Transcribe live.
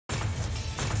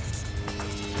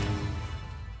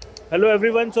Hello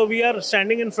everyone. So we are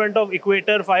standing in front of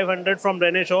EQUATOR 500 from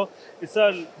Renishaw. It's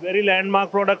a very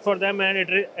landmark product for them and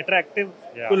attractive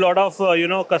to a lot of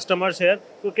customers here.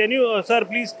 So can you, sir,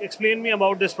 please explain me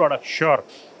about this product? Sure.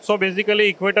 So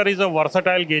basically, EQUATOR is a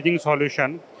versatile gauging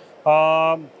solution.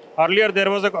 Earlier, there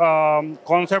was a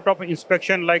concept of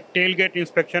inspection like tailgate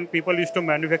inspection. People used to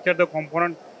manufacture the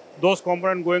component, those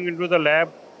components going into the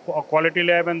lab, a quality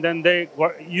lab, and then they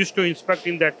used to inspect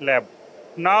in that lab.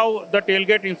 Now, the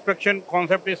tailgate inspection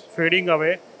concept is fading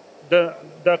away. The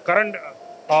current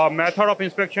method of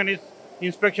inspection is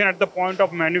inspection at the point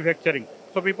of manufacturing.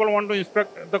 So people want to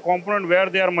inspect the component where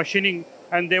they are machining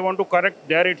and they want to correct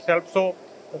there itself. So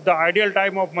the ideal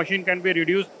time of machine can be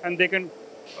reduced and they can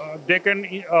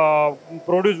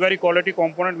produce very quality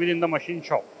component within the machine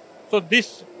shop. So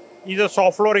this is a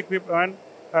soft floor equipment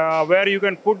where you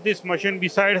can put this machine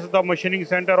besides the machining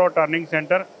center or turning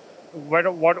center.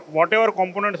 Whatever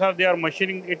components are they are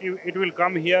machining, it will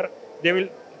come here.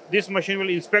 This machine will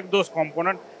inspect those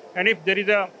components, and if there is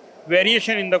a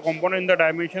variation in the component in the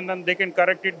dimension, then they can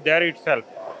correct it there itself.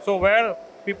 So where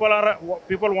people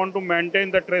want to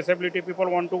maintain the traceability, people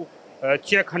want to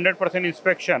check 100%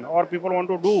 inspection, or people want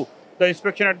to do the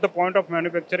inspection at the point of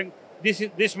manufacturing,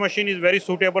 this machine is very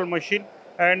suitable machine,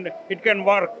 and it can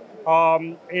work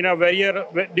in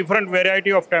a different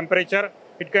variety of temperature.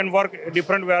 It can work a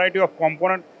different variety of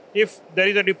component. If there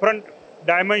is a different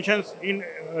dimensions in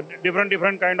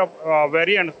different kind of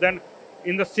variants, then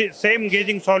in the same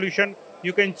gauging solution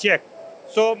you can check.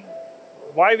 So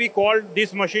why we call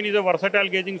this machine is a versatile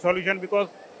gauging solution, because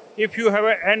if you have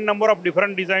a n number of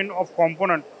different design of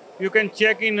component, you can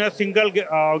check in a single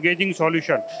gauging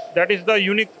solution. That is the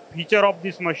unique feature of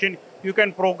this machine. You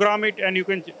can program it and you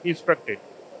can inspect it.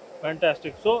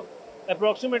 Fantastic. So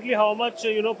approximately how much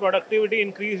productivity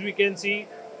increase we can see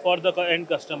for the end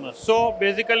customers? So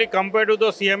basically, compared to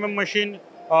the CMM machine,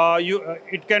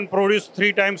 it can produce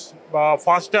 3 times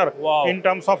faster in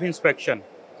terms of inspection.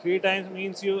 3 times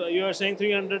means you are saying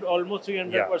 300, almost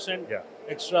 300%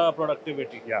 extra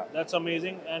productivity. Yeah, that's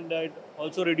amazing, and it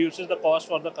also reduces the cost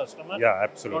for the customer. Yeah,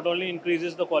 absolutely. Not only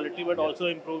increases the quality, but also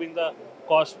improving the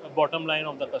cost bottom line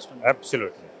of the customer.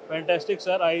 Absolutely. Fantastic,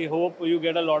 sir. I hope you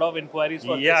get a lot of inquiries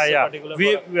for this particular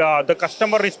product. The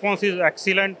customer response is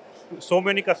excellent. So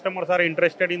many customers are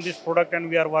interested in this product, and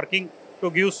we are working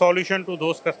to give solution to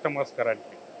those customers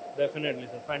currently. Definitely,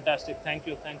 sir. Fantastic. Thank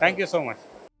you. Thank you so much.